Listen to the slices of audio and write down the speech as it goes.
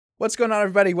What's going on,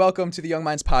 everybody? Welcome to the Young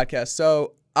Minds Podcast.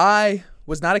 So I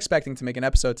was not expecting to make an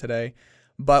episode today,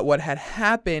 but what had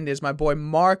happened is my boy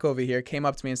Mark over here came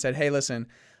up to me and said, hey, listen,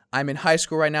 I'm in high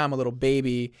school right now. I'm a little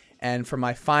baby. And for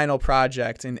my final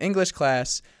project in English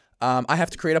class, I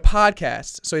have to create a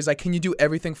podcast. So he's like, can you do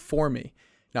everything for me?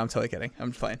 No, I'm totally kidding.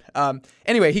 I'm just playing.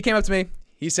 Anyway, he came up to me.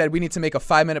 He said, we need to make a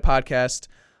 5-minute podcast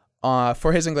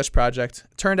for his English project.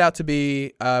 Turned out to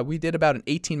be, we did about an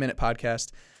 18-minute podcast.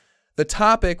 The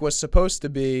topic was supposed to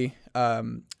be,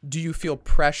 do you feel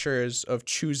pressures of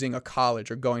choosing a college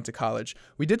or going to college?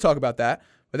 We did talk about that,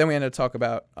 but then we ended up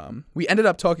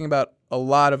talking about a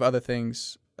lot of other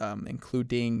things,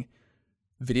 including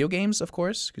video games, of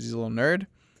course, because he's a little nerd,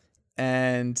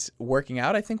 and working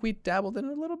out. I think we dabbled in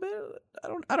a little bit.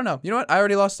 I don't know. You know what? I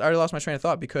already lost my train of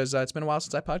thought because it's been a while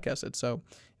since I podcasted. So,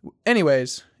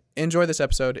 anyways, enjoy this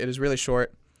episode. It is really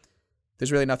short.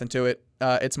 There's really nothing to it.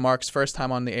 It's Mark's first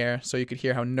time on the air, so you could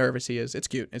hear how nervous he is. It's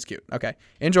cute. Okay.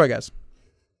 Enjoy, guys.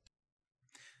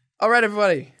 All right,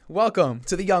 everybody. Welcome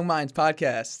to the Young Minds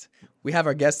Podcast. We have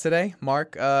our guest today,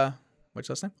 Mark. What's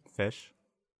your last name? Fish.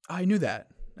 Oh, I knew that.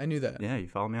 Yeah, you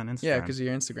follow me on Instagram. Yeah, because of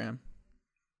your Instagram.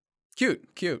 Cute.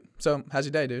 So, how's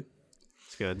your day, dude?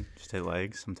 It's good. Just hit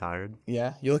legs. I'm tired.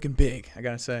 Yeah, you're looking big, I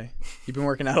gotta say. You've been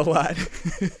working out a lot.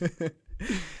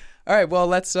 All right, well,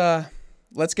 let's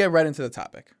get right into the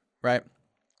topic, right?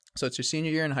 So it's your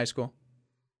senior year in high school.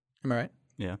 Am I right?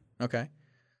 Yeah. Okay.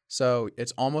 So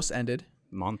it's almost ended.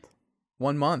 Month.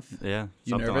 1 month. Yeah. You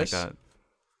Something nervous? like that.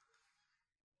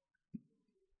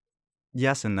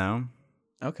 Yes and no.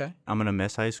 Okay. I'm going to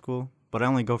miss high school, but I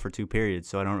only go for 2 periods,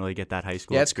 so I don't really get that high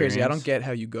school it's crazy. I don't experience. get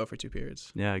how you go for 2 periods.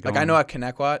 Yeah. I know at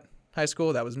Connecticut High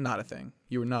School, that was not a thing.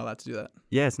 You were not allowed to do that.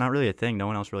 Yeah, it's not really a thing. No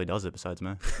one else really does it besides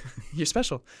me. You're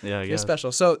special. Yeah, I You're guess.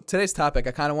 special. So today's topic,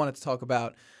 I kind of wanted to talk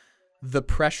about the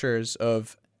pressures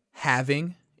of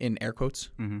having, in air quotes,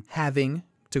 having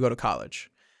to go to college.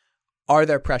 Are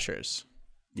there pressures?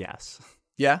 Yes.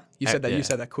 Yeah? You said that. Yeah. You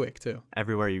said that quick, too.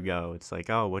 Everywhere you go, it's like,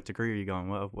 oh, what degree are you going?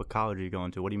 What college are you going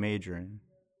to? What do you major in?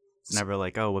 It's never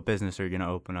like, oh, what business are you going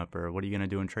to open up? Or what are you going to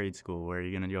do in trade school? Where are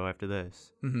you going to go after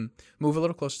this? Mm-hmm. Move a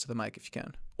little closer to the mic if you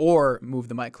can. Or move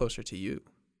the mic closer to you.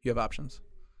 You have options.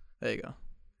 There you go.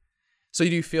 So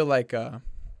do you feel like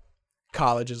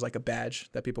college is like a badge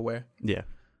that people wear? Yeah,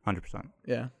 100%.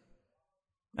 Yeah.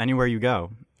 Anywhere you go,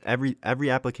 every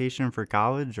application for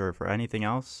college or for anything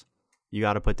else, you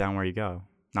got to put down where you go.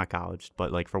 Not college,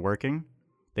 but like for working,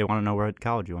 they want to know what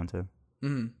college you went to,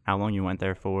 how long you went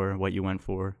there for, what you went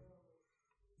for.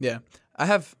 Yeah.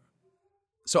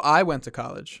 I went to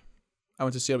college. I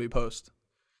went to CW Post.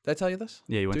 Did I tell you this?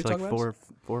 Yeah, you went Did to we like talk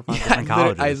four about or five different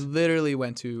colleges. I literally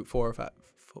went to 4 or 5.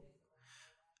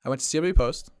 I went to CW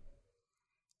Post,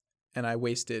 and I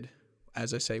wasted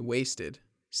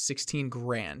 16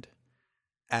 grand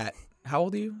at, how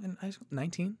old are you in high school?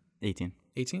 19? 18.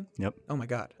 18? Yep. Oh my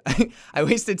God. I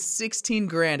wasted 16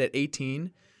 grand at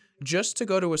 18 just to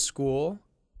go to a school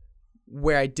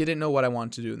where I didn't know what I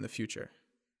wanted to do in the future.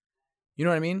 You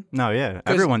know what I mean? No, yeah.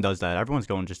 Everyone does that. Everyone's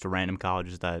going just to random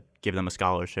colleges that give them a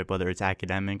scholarship, whether it's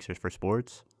academics or for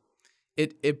sports.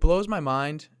 It blows my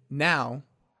mind now,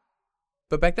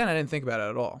 but back then I didn't think about it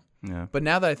at all. Yeah. But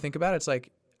now that I think about it, it's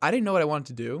like, I didn't know what I wanted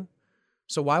to do.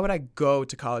 So why would I go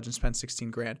to college and spend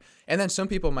 16 grand? And then some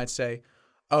people might say,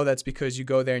 oh, that's because you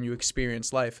go there and you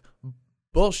experience life.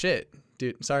 Bullshit,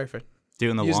 dude. Sorry for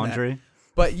doing the using laundry. that.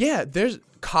 But yeah, there's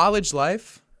college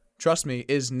life, trust me,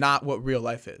 is not what real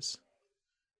life is.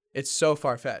 It's so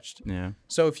far-fetched. Yeah.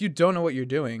 So if you don't know what you're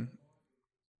doing,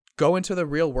 go into the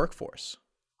real workforce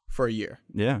for a year.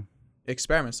 Yeah.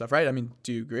 Experiment stuff, right? I mean,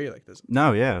 do you agree like this?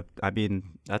 No, yeah. I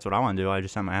mean, that's what I want to do. I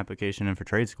just sent my application in for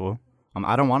trade school.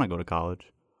 I don't want to go to college.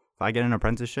 If I get an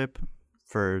apprenticeship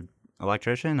for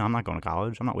electrician, I'm not going to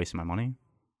college. I'm not wasting my money.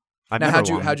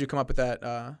 How'd you come up with that?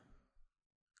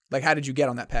 How did you get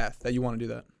on that path that you want to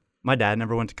do that? My dad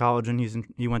never went to college, and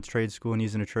he went to trade school, and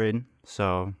he's in a trade.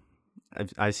 So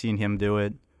I've seen him do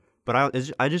it. But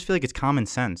I just feel like it's common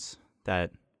sense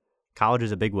that college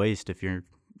is a big waste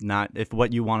if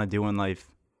what you want to do in life,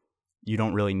 you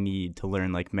don't really need to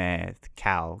learn like math,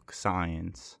 calc,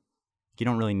 science. You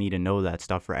don't really need to know that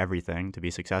stuff for everything to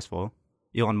be successful.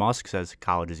 Elon Musk says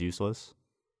college is useless.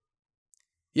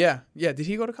 Yeah. Did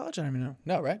he go to college? I don't even know.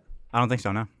 No, right? I don't think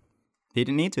so, no. He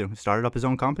didn't need to. He started up his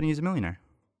own company. He's a millionaire.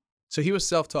 So he was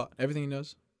self-taught. Everything he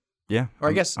knows? Yeah. Or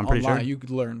I guess I'm pretty online. sure. You could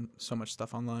learn so much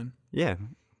stuff online. Yeah.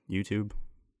 YouTube.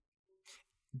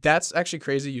 That's actually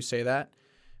crazy you say that,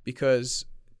 because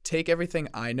take everything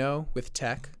I know with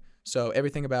tech. So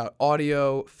everything about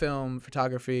audio, film,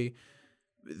 photography,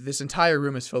 this entire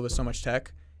room is filled with so much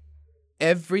tech.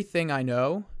 Everything I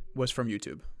know was from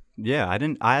YouTube. Yeah,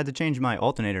 I had to change my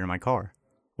alternator in my car.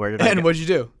 Where did I And get? what'd you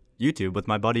do? YouTube with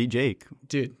my buddy Jake.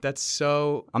 Dude, that's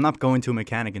so... I'm not going to a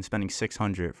mechanic and spending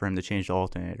 $600 for him to change the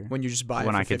alternator When you just buy it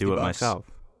when for I could do it $50. myself.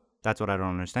 That's what I don't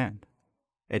understand.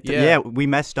 Yeah. Yeah, we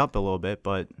messed up a little bit,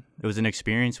 but it was an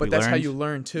experience. But we that's learned. how you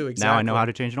learn too, exactly. Now I know how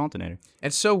to change an alternator.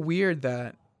 It's so weird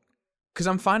that... Because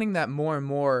I'm finding that more and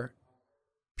more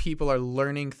people are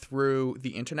learning through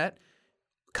the internet,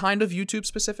 kind of YouTube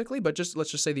specifically, but just let's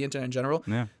just say the internet in general.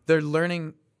 Yeah. They're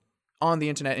learning on the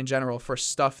internet in general for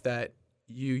stuff that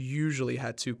you usually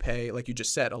had to pay, like you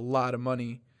just said, a lot of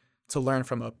money to learn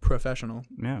from a professional.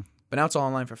 Yeah. But now it's all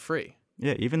online for free.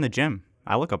 Yeah, even the gym.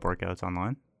 I look up workouts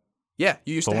online. Yeah,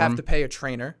 you used to have Form. to pay a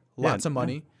trainer lots of Yeah.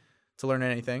 money to learn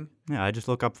anything. Yeah, I just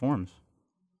look up forms.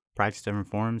 Practice different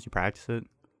forms. You practice it.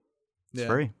 It's Yeah.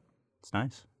 free. It's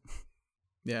nice.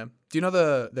 Yeah. Do you know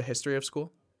the history of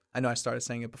school? I know I started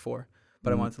saying it before,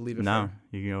 but I wanted to leave it No,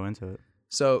 for... you can go into it.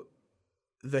 So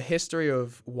the history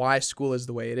of why school is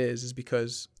the way it is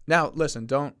because... Now, listen,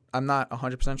 I'm not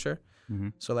 100% sure. Mm-hmm.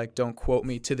 So, like, don't quote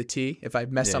me to the T. If I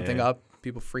mess something Yeah. up,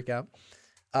 people freak out.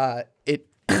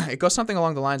 It goes something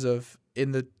along the lines of,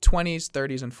 in the 20s,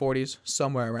 30s, and 40s,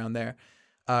 somewhere around there,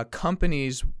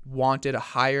 companies wanted a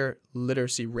higher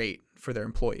literacy rate for their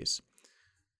employees.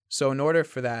 So in order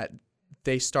for that,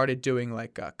 they started doing,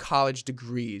 like, college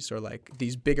degrees or, like,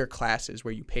 these bigger classes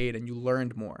where you paid and you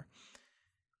learned more.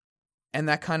 And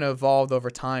that kind of evolved over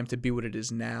time to be what it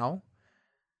is now.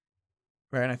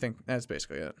 Right? And I think that's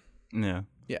basically it. Yeah.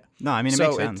 Yeah. No, I mean, it So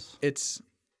makes sense. It's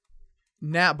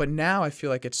now, but now I feel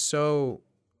like it's so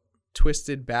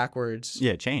twisted backwards.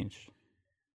 Yeah, it changed.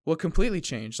 Well, completely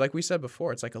changed. Like we said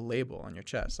before, it's like a label on your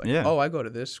chest. Like, Yeah. oh, I go to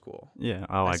this school. Yeah.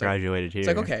 Oh, I It's like- graduated here. It's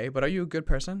like, okay, but are you a good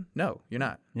person? No, you're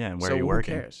not. Yeah, and where So are you who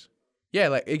working? cares? Yeah,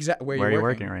 like exactly where Where are you're you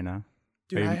working. working right now?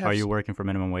 Dude, Are you working for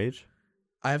minimum wage?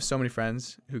 I have so many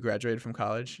friends who graduated from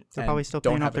college. They're and probably still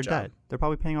don't paying have off a their job. debt. They're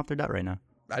probably paying off their debt right now.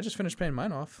 I just finished paying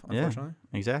mine off, Yeah. unfortunately.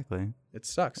 Exactly. It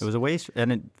sucks. It was a waste.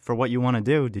 And for what you want to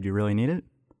do, did you really need it?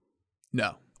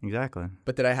 No. Exactly.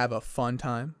 But did I have a fun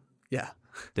time? Yeah.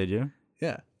 Did you?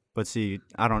 Yeah. But see,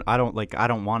 I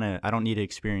don't need to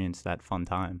experience that fun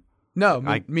time. No,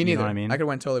 me You neither. know what I mean? I could have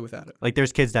went totally without it. Like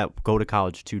there's kids that go to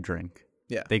college to drink.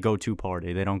 Yeah. They go to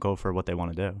party. They don't go for what they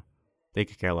want to do. They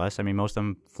could care less. I mean, most of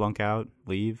them flunk out,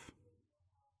 leave.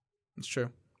 That's true.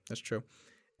 That's true.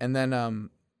 And then,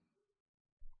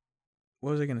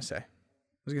 what was I gonna say? I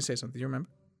was gonna say something. Do you remember?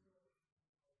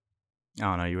 I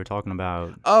don't know. You were talking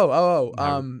about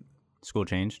Oh. school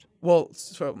changed. Well,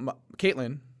 so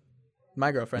Caitlin,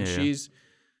 my girlfriend, Yeah. she's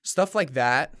stuff like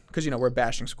that because we're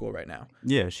bashing school right now.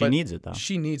 Yeah, she But needs it though.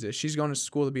 She needs it. She's going to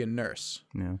school to be a nurse.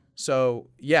 Yeah. So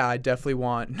yeah, I definitely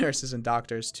want nurses and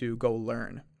doctors to go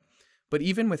learn. But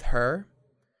even with her,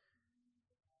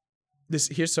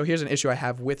 here's an issue I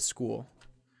have with school.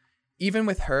 Even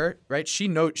with her, right? She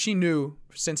knew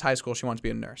since high school she wanted to be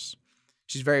a nurse.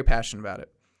 She's very passionate about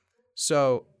it.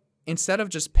 So instead of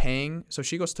just paying, so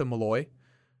she goes to Malloy.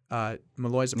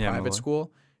 Malloy's a private Malloy.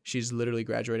 school. She's literally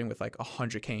graduating with like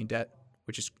 $100K in debt,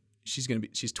 which is she's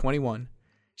 21.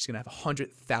 She's gonna have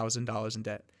 $100,000 in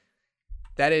debt.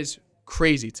 That is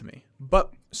crazy to me.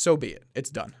 But so be it. It's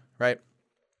done, right?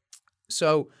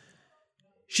 So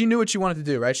she knew what she wanted to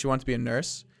do, right? She wanted to be a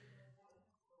nurse.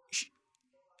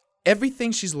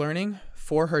 Everything she's learning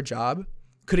for her job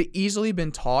could have easily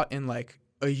been taught in like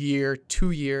a year,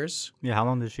 2 years. Yeah. How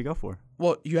long did she go for?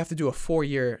 Well, you have to do a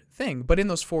 4-year thing. But in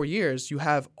those 4 years, you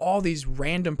have all these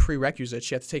random prerequisites.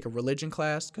 She had to take a religion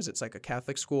class because it's like a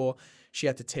Catholic school. She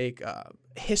had to take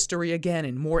history again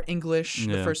and more English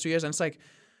the Yeah. first 2 years. And it's like,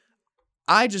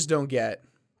 I just don't get,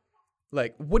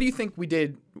 like, what do you think we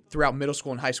did throughout middle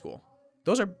school and high school?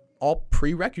 Those are all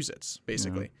prerequisites,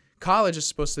 basically. Mm-hmm. College is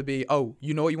supposed to be, oh,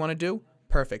 you know what you want to do?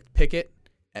 Perfect. Pick it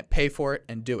and pay for it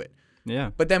and do it.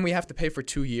 Yeah. But then we have to pay for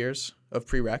 2 years of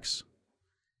prereqs.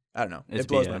 I don't know. It's It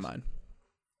blows BS. my mind.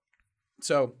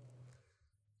 So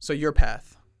your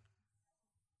path,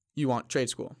 you want trade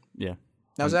school. Yeah.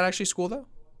 Now, is that actually school, though?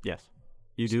 Yes.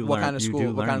 You do What learn. kind of you school? do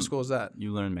What kind learn- of school is that?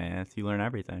 You learn math. You learn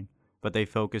everything. But they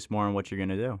focus more on what you're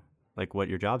gonna do, like what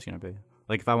your job's gonna be.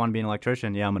 Like if I want to be an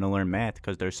electrician, yeah, I'm gonna learn math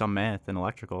because there's some math in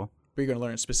electrical. But you're going to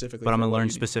learn specifically. But I'm for gonna what learn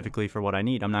you need. specifically for what I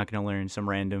need. I'm not gonna learn some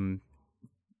random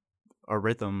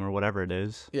rhythm or whatever it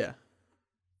is. Yeah.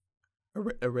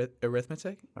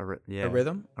 Arithmetic? Yeah. A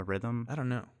rhythm? A rhythm. I don't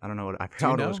know. I don't know what I you forgot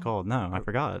what it was know? called. No, I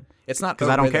forgot. It's not Because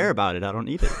a I don't rhythm. care about it. I don't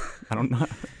need it. I don't know.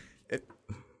 I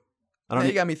don't. You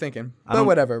need- got me thinking. I But don't-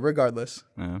 whatever, regardless.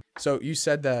 Yeah. So you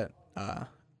said that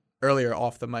earlier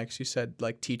off the mics, you said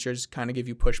like teachers kind of give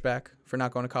you pushback for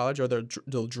not going to college, or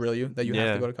they'll drill you that you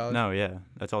have to go to college. No, yeah,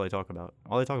 that's all they talk about.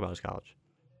 All they talk about is college.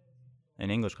 In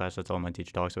English class, that's all my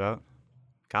teacher talks about.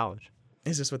 College.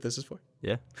 Is this what this is for?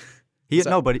 Yeah.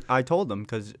 But I told him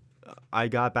because I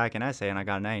got back an essay and I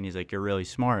got an A, and he's like, "You're really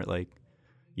smart. Like,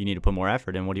 you need to put more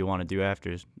effort in. What do you want to do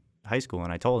after high school?"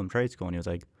 And I told him trade school, and he was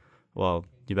like, "Well,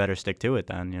 you better stick to it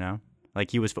then, you know." Like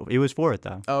he was for it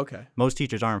though. Oh, okay. Most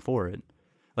teachers aren't for it.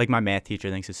 Like my math teacher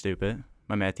thinks it's stupid.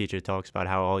 My math teacher talks about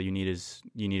how all you need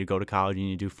to go to college. You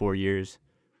need to do 4 years.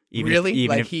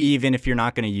 Even if you're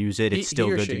not going to use it, it's still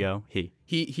good to go.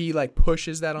 He like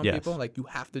pushes that on Yes. people. Like you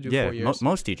have to do 4 Yeah, years.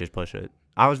 most teachers push it.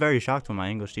 I was very shocked when my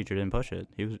English teacher didn't push it.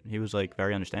 He was like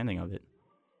very understanding of it.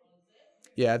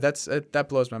 Yeah, that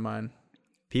blows my mind.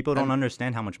 People don't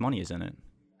understand how much money is in it.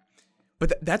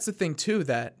 But that's the thing too,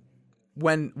 that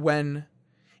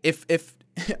if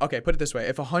okay, put it this way,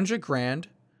 if $100,000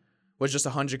 was just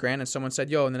 $100,000 and someone said,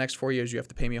 "Yo, in the next 4 years you have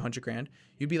to pay me $100,000,"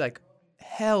 you'd be like,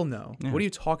 "Hell no! Yeah. What are you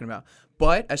talking about?"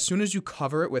 But as soon as you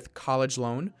cover it with college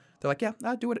loan, they're like, "Yeah,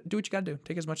 do what you gotta do.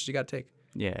 Take as much as you gotta take."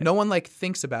 Yeah. No one like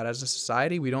thinks about it as a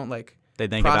society. We don't like. They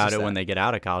think process about it that. when they get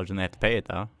out of college and they have to pay it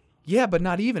though. Yeah, but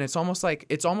not even. It's almost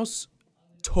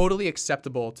totally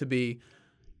acceptable to be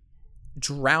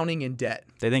drowning in debt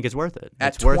They think it's worth it.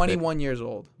 at It's worth 21 years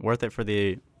old. Worth it for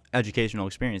the educational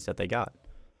experience that they got.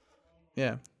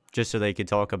 Yeah. Just so they could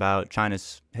talk about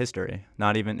China's history.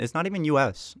 It's not even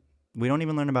U.S. We don't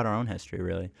even learn about our own history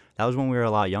really. That was when we were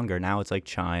a lot younger. Now it's like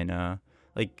China.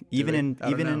 Like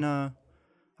I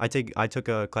took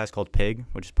a class called PIG,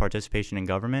 which is Participation in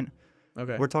Government.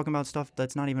 Okay. We're talking about stuff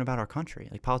that's not even about our country,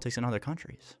 like politics in other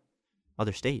countries,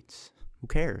 other states. Who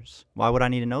cares? Why would I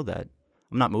need to know that?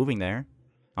 I'm not moving there.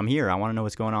 I'm here. I want to know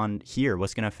what's going on here.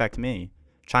 What's going to affect me?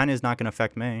 China is not going to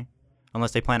affect me.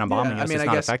 Unless they plan on bombing us, it's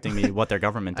not affecting me what their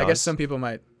government does. I guess some people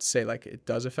might say like it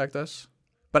does affect us,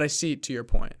 but I see to your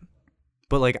point.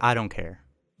 But like I don't care.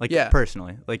 Like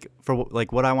personally, like for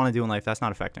like what I want to do in life, that's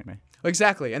not affecting me.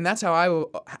 Exactly, and that's how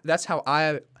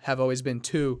I have always been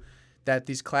too. That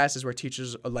these classes where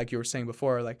teachers, like you were saying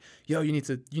before, are like, "Yo, you need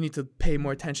to pay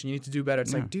more attention. You need to do better."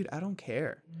 It's like, dude, I don't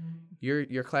care.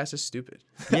 Your class is stupid.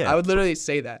 Yeah. I would literally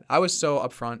say that. I was so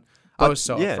upfront.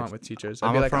 Upfront with teachers.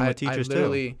 I'd be like, upfront with teachers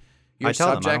too. Your I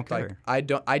tell them, subject, I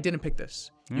don't care. I didn't pick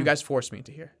this. You guys forced me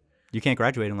to hear. You can't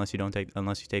graduate unless you take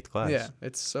the class. Yeah,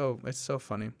 it's so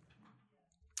funny.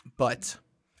 But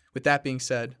with that being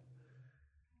said,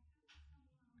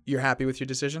 you're happy with your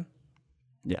decision?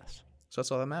 Yes. So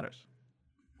that's all that matters.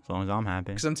 As long as I'm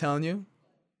happy. Because I'm telling you,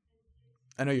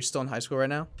 I know you're still in high school right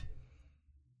now,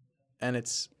 and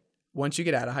it's once you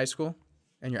get out of high school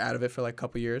and you're out of it for like a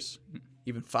couple years,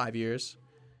 even 5 years,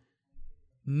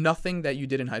 nothing that you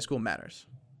did in high school matters.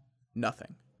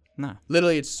 Nothing. No.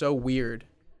 Literally, it's so weird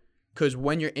because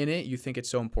when you're in it, you think it's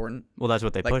so important. Well, that's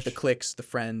what they like push. The cliques, the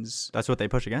friends. That's what they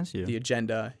push against you. The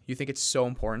agenda. You think it's so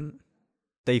important.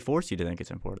 They force you to think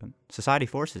it's important. Society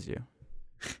forces you.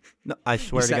 No, I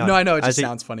swear to God. No, I know. It just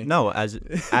sounds funny. No,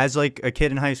 as like a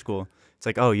kid in high school, it's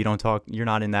like, oh, you don't talk. You're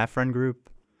not in that friend group.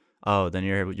 Oh, then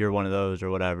you're one of those or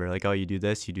whatever. Like, oh, you do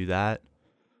this, you do that.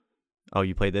 Oh,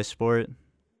 you play this sport.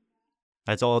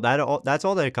 That's all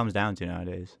that it comes down to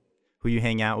nowadays. Who you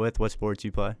hang out with, what sports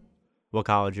you play, what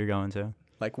college you're going to.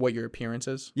 Like what your appearance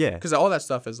is. Yeah. Because all that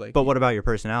stuff is like. But what about your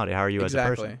personality? How are you as a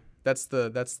person? Exactly. That's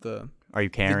the. Are you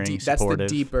caring, that's supportive?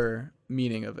 the deeper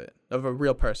meaning of it. Of a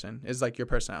real person is like your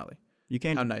personality. You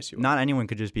can't. How nice you are. Not anyone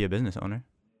could just be a business owner.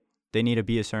 They need to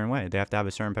be a certain way. They have to have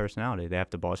a certain personality. They have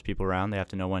to boss people around. They have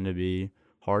to know when to be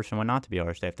harsh and when not to be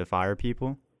harsh. They have to fire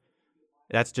people.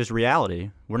 That's just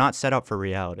reality. We're not set up for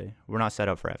reality. We're not set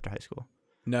up for after high school.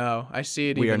 No, I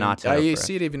see it. We are not set up I for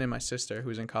see it even in my sister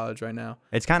who's in college right now.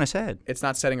 It's kind of sad. It's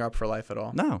not setting her up for life at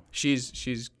all. No. She's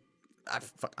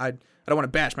I don't want to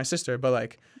bash my sister, but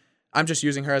like I'm just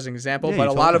using her as an example. Yeah, but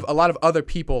a lot of other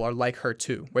people are like her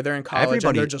too, where they're in college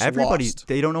and they're just lost.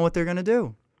 They don't know what they're gonna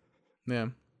do. Yeah.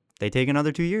 They take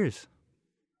another 2 years.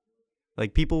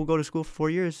 Like people will go to school for 4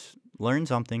 years, learn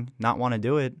something, not want to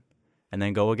do it, and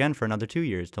then go again for another 2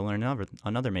 years to learn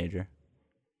another major.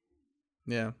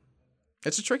 Yeah.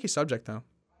 It's a tricky subject though.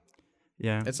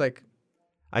 Yeah. It's like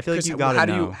I feel like you gotta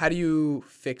know. How do you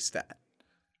fix that?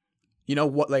 You know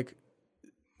what, like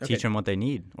teach them what they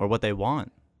need or what they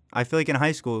want. I feel like in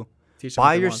high school,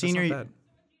 by your senior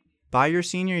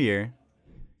year,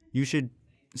 you should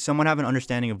somewhat have an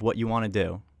understanding of what you want to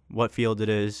do, what field it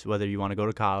is, whether you want to go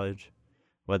to college,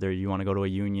 whether you want to go to a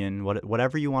union,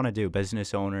 whatever you want to do,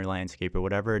 business owner, landscaper,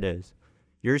 whatever it is.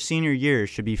 Your senior year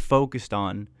should be focused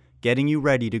on getting you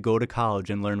ready to go to college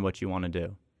and learn what you want to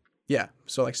do. Yeah.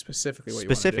 So like specifically what you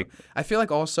want to Specific. do. I feel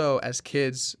like also as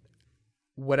kids,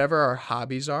 whatever our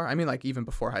hobbies are, I mean like even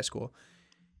before high school,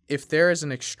 if there is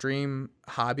an extreme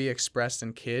hobby expressed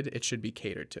in kid, it should be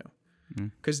catered to.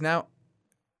 Because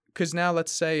now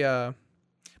let's say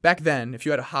back then, if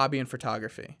you had a hobby in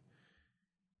photography,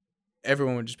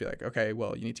 everyone would just be like, okay,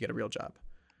 well, you need to get a real job.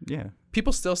 Yeah.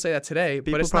 People still say that today,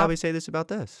 People but it's probably not. say this about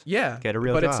this. Yeah. Get a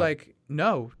real but job. it's like,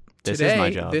 no, This today, is my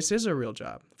job. this is a real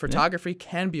job. Photography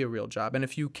can be a real job. And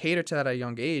if you cater to that at a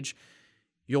young age,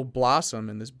 you'll blossom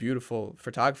in this beautiful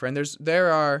photographer. And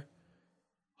there are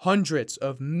hundreds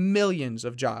of millions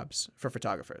of jobs for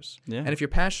photographers. Yeah. And if you're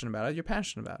passionate about it, you're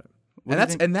passionate about it. What do you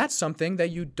think- And that's something that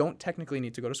you don't technically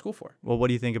need to go to school for. Well, what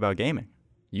do you think about gaming?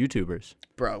 YouTubers.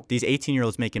 Bro, These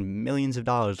 18-year-olds making millions of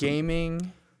dollars.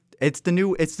 gaming, It's the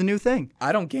new thing.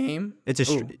 I don't game. It's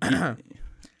a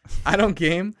I don't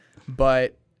game,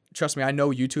 but trust me, I know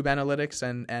YouTube analytics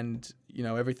and you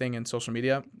know everything in social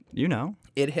media. you know.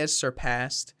 It has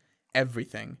surpassed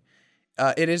everything.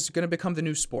 It is going to become the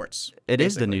new sports. It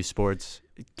is the basically. new sports.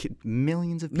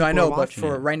 Millions of people No, I know, are but watching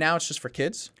for it. right now, it's just for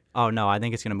kids. Oh no, I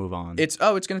think it's gonna move on. It's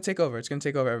going to take over. It's going to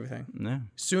take over everything. Yeah.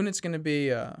 Soon, it's going to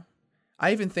be.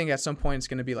 I even think at some point it's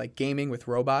going to be like gaming with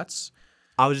robots.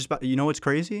 I was just about. You know what's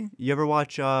crazy? You ever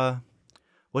watch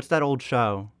what's that old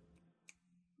show?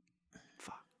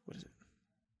 What is it?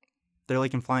 They're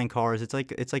like in flying cars. It's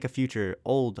like a future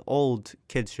old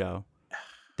kids show.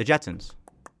 The Jetsons.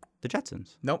 The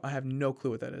Jetsons. Nope, I have no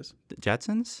clue what that is. The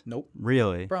Jetsons? Nope,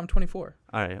 Really? bro, I'm 24.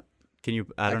 All right. Can you?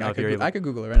 I don't know if you're able. I could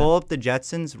Google it right now. Pull up the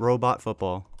Jetsons robot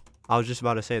football. I was just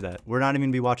about to say that. We're not even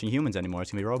gonna be watching humans anymore.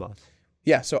 It's gonna be robots.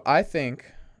 Yeah, so I think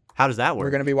How does that work? we're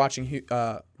going to be watching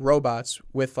robots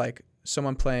with like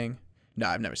someone playing. No,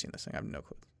 I've never seen this thing. I have no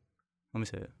clue. Let me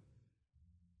see it.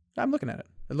 I'm looking at it.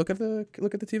 Look at the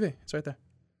TV. It's right there.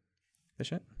 This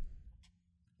shit.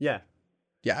 Yeah.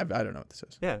 Yeah, I don't know what this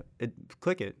is. Yeah.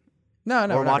 Click it. No, Or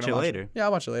we're not watch gonna it later. Yeah,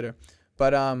 I'll watch it later.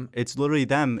 But It's literally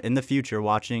them in the future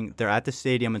watching. They're at the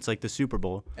stadium. It's like the Super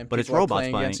Bowl, and but it's people are robots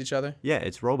playing playing. against each other. Yeah,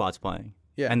 it's robots playing.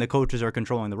 Yeah. And the coaches are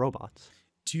controlling the robots.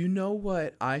 Do you know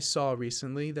what I saw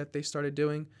recently that they started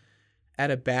doing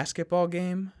at a basketball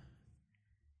game?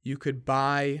 You could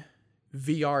buy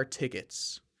VR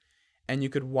tickets, and you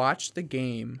could watch the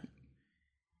game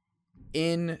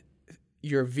in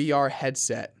your VR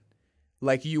headset,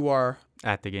 like you are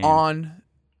At the game. on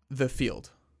the field.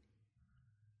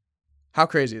 How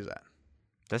crazy is that?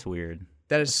 That's weird.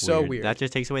 That is That's so weird. That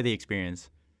just takes away the experience.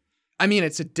 I mean,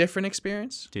 it's a different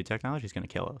experience. Dude, technology's gonna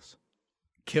kill us.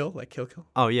 Kill.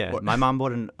 Oh yeah, What? my mom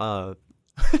bought an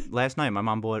last night. My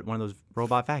mom bought one of those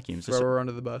robot vacuums. Throw her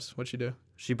under the bus. What'd she do?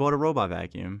 She bought a robot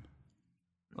vacuum,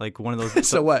 like one of those.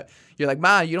 So what? You're like,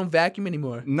 Ma, you don't vacuum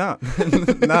anymore. No,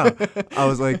 no. I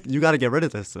was like, you got to get rid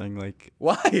of this thing. Like,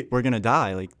 Why? we're gonna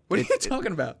die. Like, What are you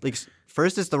talking about? like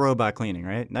first it's the robot cleaning,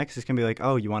 right? Next it's gonna be like,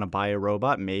 oh, you want to buy a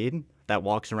robot maid that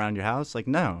walks around your house? Like,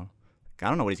 no. I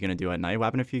don't know what he's gonna do at night. What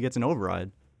happens if he gets an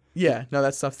override? Yeah, no,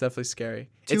 that stuff's definitely scary.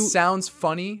 It sounds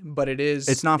funny, but it is.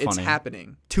 It's not It's funny.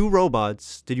 happening. 2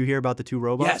 robots. Did you hear about the 2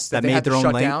 robots Yes, that they had made to their own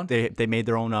shut link? down? They made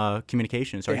their own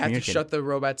communication. They Started had to communicating. shut the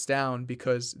robots down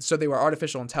because they were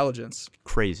artificial intelligence,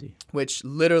 Crazy. which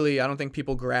literally I don't think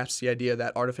people grasp the idea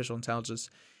that artificial intelligence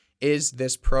is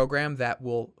this program that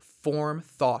will form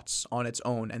thoughts on its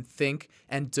own and think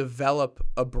and develop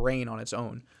a brain on its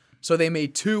own. So they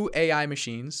made 2 AI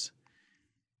machines,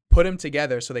 put them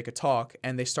together so they could talk,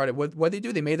 and they started. What they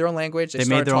do? They made their own language. They They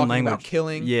started made their own talking about language.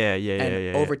 killing.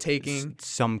 Yeah. overtaking.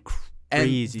 Some And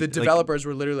crazy. the developers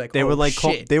were literally like, They oh, were like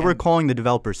shit. they were And- calling the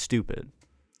developers stupid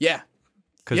yeah,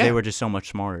 because Yeah. they were just so much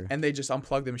smarter. and they just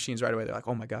unplugged the machines right away. They're like,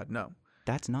 oh my god, no.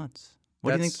 That's nuts.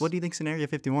 What do you think? That's- What do you think? Scenario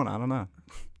 51. I don't know.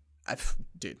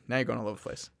 Dude, now you're going all over the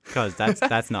place. Because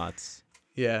that's nuts.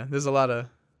 Yeah, there's a lot of.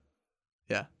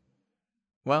 Yeah.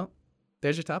 Well,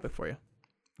 there's your topic for you.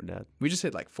 For that. We just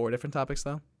hit like 4 different topics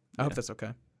though. I hope Yeah. that's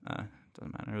okay.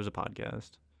 Doesn't matter. It was a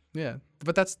podcast. Yeah,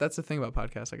 but that's the thing about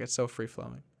podcasts. Like it's so free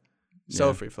flowing, so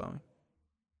Yeah. free flowing.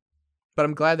 But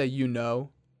I'm glad that you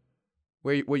know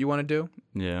what you want to do,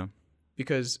 Yeah.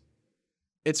 because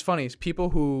it's funny. People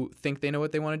who think they know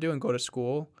what they want to do and go to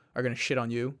school are gonna shit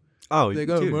on you. Oh, They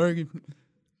go, dude.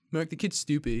 Mark, the kid's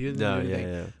stupid. He doesn't know No, anything."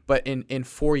 yeah. But in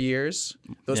 4 years,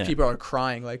 those Yeah. people are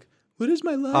crying like, "What is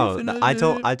my life?" Oh, And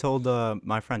I told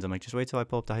my friends, I'm like, just wait till I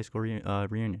pull up the high school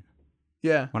reunion.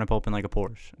 yeah, When I pull up in like a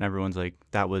Porsche, and everyone's like,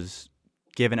 that was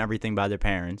given everything by their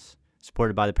parents,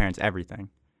 supported by their parents, everything.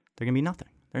 They're gonna be nothing.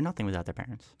 They're nothing without their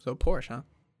parents. so Porsche, huh?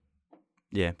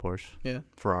 Yeah, Porsche. Yeah.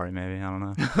 Ferrari, maybe. I don't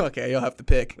know. Okay, you'll have to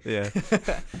pick. Yeah.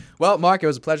 Well, Mark, it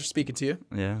was a pleasure speaking to you.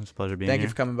 Yeah, it was a pleasure being Thank here. you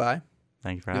for coming by.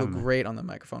 Thank you for You having look me. great on the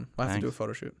microphone. We'll have to do a Thanks.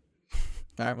 photo shoot.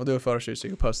 All right, we'll do a photo shoot so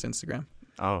you can post to Instagram.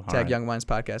 Oh, all Tag right. Young Minds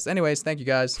Podcast. Anyways, thank you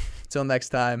guys. Till next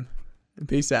time,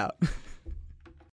 peace out.